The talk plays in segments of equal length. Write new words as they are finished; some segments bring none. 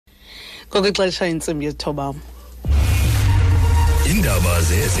Kokexesha intsimbi yesithoba. Indaba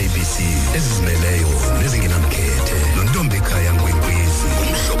ze-SABC ezizimeleyo nezingenamkhethe nontombi ekhaya kwezi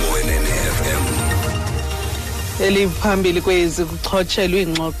umhlobo wenene-FM. Eliphambili kwezi kuxhotshelwe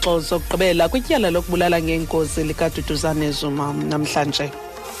iingxoxo zokugqibela kwityala lokubulala ngengozi likaDuduzane Zuma namhlanje.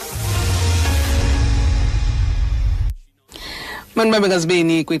 Manibambe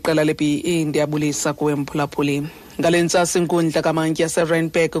ngazibini kwiqela le-BE ndiyabulisa kuwe mphulaphuli. Ngale ntsasa inkundla kamantyi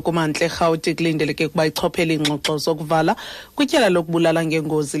yase-Randburg kumantla eRauti kulindeleke ukuba ichophele iingxoxo zokuvala kwityala lokubulala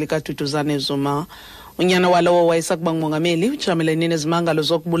ngengozi likaDuduzane Zuma. Unyana walowo wayesakuba ngumongameli ujamelene nezimangalo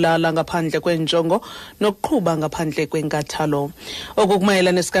zokubulala ngaphandle kweenjongo nokuqhuba ngaphandle kwenkathalo. Oku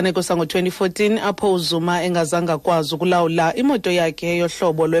kumayela nesiganeko sango-2014 apho uZuma engazange akwazi ukulawula imoto yakhe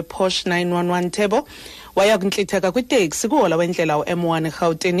yohlobo lwe-Porsche 911 Turbo waya kuntlitheka kwiteksi kuhola wendlela u-M1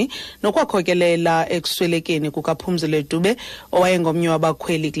 eRautini nokwakhokelela ekuswelekeni kukaphumzile Dube owayengomnye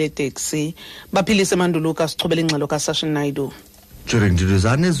wabakhweli kule teksi. Baphilise manduluka sichubela ingxelo kaSashin Naidu. During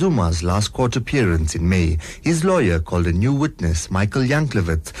Duduzane Zuma's last court appearance in May, his lawyer called a new witness, Michael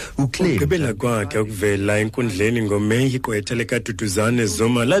Yanklowitz, who claimed ukugqibela kwakhe ukuvela enkundleni ngoMeyi igqwetha likaDuduzane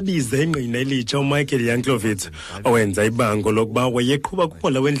Zuma labiza ingqina elitsha uMichael Yanklowitz owenza ibango lokuba wayeqhuba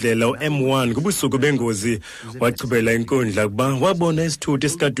kuhola wendlela u-M1 kubusuku bengozi. Wachubela inkundla ukuba wabona isithuthi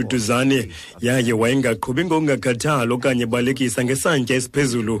sikaDuduzane yaye wayengaqhubi ngokungakhathali okanye balekisa ngesantya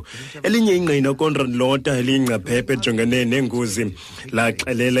esiphezulu. Elinye ingqina uConrad Lota eliyingcaphephe ejongene nengozi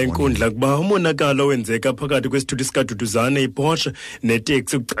laxelela inkundla ukuba umonakalo wenzeka phakathi kwesithuthi sikaDuduzane iPorsche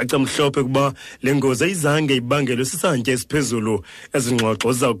neteksi kucaca mhlophe kuba le ngozi ayizange ibangelwe sisantya esiphezulu.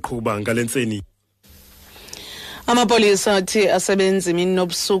 Ezingxoxo zizawuqhuba ngale ntseni. Amapolisa athi asebenza imini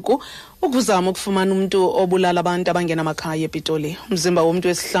nobusuku ukuzama ukufumana umuntu obulala abantu abangenamakhaya ePitoli. Umzimba womuntu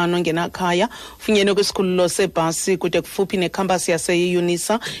wesihlanu ongenakhaya ufunyenwe kwisikhululo sebhasi kude kufuphi nekhampasi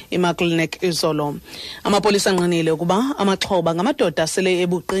yase-Unisa iMcLeod izolo. Amapolisa anqinile ukuba amaxhoba ngamadoda asele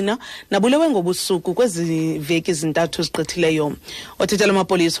ebuqina nabulewe ngobusuku kwezi veki zintathu zigqithileyo. Othethela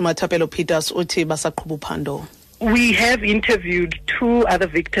amapolisa uMathapelo Peters uthi basaqhuba uphando. We have interviewed two other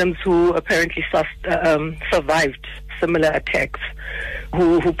victims who apparently survived similar attacks,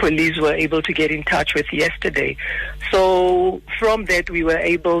 who police were able to get in touch with yesterday. So from that we were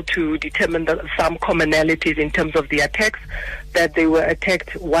able to determine some commonalities in terms of the attacks, that they were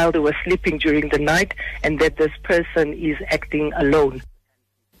attacked while they were sleeping during the night and that this person is acting alone.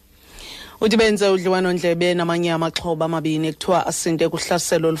 Udibenze udliwano ndlebe namanye amaxhoba amabini ekuthiwa asinde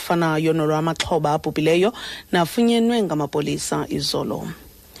kuhlaselo olufanayo nolwamaxhoba abhubhileyo nafunyenwe ngamapolisa izolo.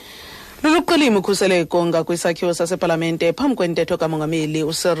 Luluqilima ukhuseleko ngakwisakhiwo sasepalamente phambi kwentetho kamongameli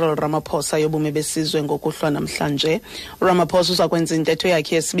uCyril Ramaphosa yobume besizwe ngokuhlwa namhlanje. Ramaphosa uzakwenza intetho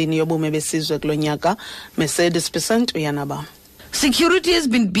yakhe yesibini yobume besizwe kulo nyaka. Mercedes-Benz Unyana. Security has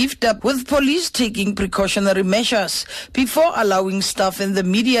been beefed up, with police taking precautionary measures before allowing staff and the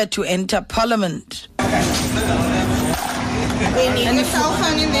media to enter Parliament.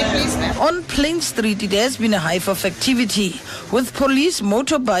 On Plain Street, it has been a hive of activity, with police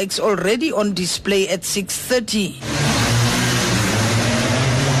motorbikes already on display at 6:30.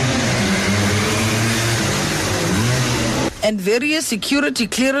 And various security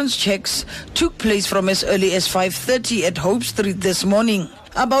clearance checks took place from as early as 5:30 at Hope Street this morning.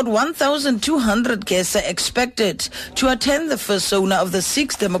 About 1,200 guests are expected to attend the first zona of the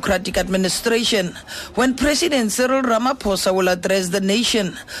 6th Democratic Administration, when President Cyril Ramaphosa will address the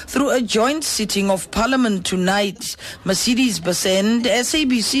nation through a joint sitting of Parliament tonight. Mercedes Basend,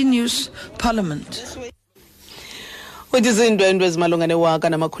 SABC News, Parliament. Izindwendwe ezimalunga newaka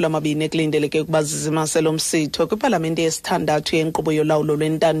namakhulu amabini kulindeleke ukuba zizimasele umsitho kwipalamente yesithandathu yenkqubo yolawulo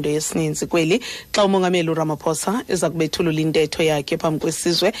lwentando yesininzi kweli xa umongameli uRamaphosa eza kubethulula intetho yakhe phambi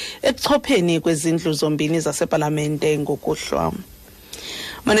kwesizwe ekuchopheni kwezindlu zombini zasepalamente ngokuhlwa.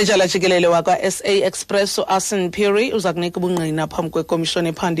 Manejala jikelele wakwa-SA Express uAliphambili uza kunika ubungqina phambi kwekomishoni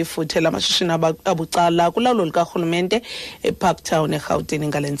ephanda ifuthe lamashishini abucala kulawulo lukarhulumente eParktown eRhawutini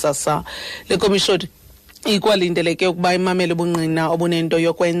ngale ntsasa. Le komishoni ikwalindeleke ukuba imamele ubungqina obunento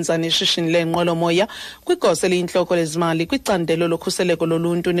yokwenza neshishini lenqwelomoya kwigosa eliyintloko lezimali kwicandelo lokhuseleko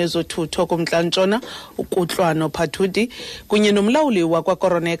loluntu nezothutho kumntla-ntshona ukutlwano Phatudi kunye nomlawuli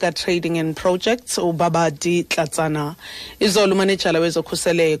wakwa-Coroneka Trading and Projects uBabadi Tlatsana. Izolo umanejala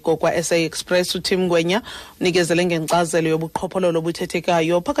wezokhuseleko kwa-SA Express uTim Ngwenya unikezele ngenkcazelo yobuqhophololo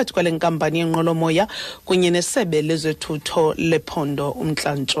obuthethekayo phakathi kwale nkampani yenqwelomoya kunye nesebe lezothutho lephondo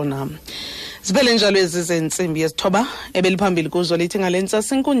umntla-ntshona. Ziphele njalo ezizentsimbi yesithoba ebeliphambili kuzo lithi ngale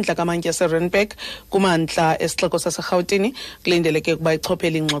ntsasa inkundla kamantyi yase-Randburg kumantla esixeko saseRautini kulindeleke ukuba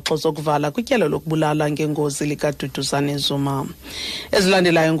ichophele iingxoxo zokuvala kwityala lokubulala ngengozi likaDuduzane Zuma.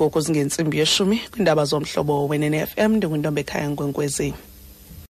 Ezilandelayo ngoku zingentsimbi 10 kwiindaba zomhlobo wenene FM ndinguntombekhaya kwezi.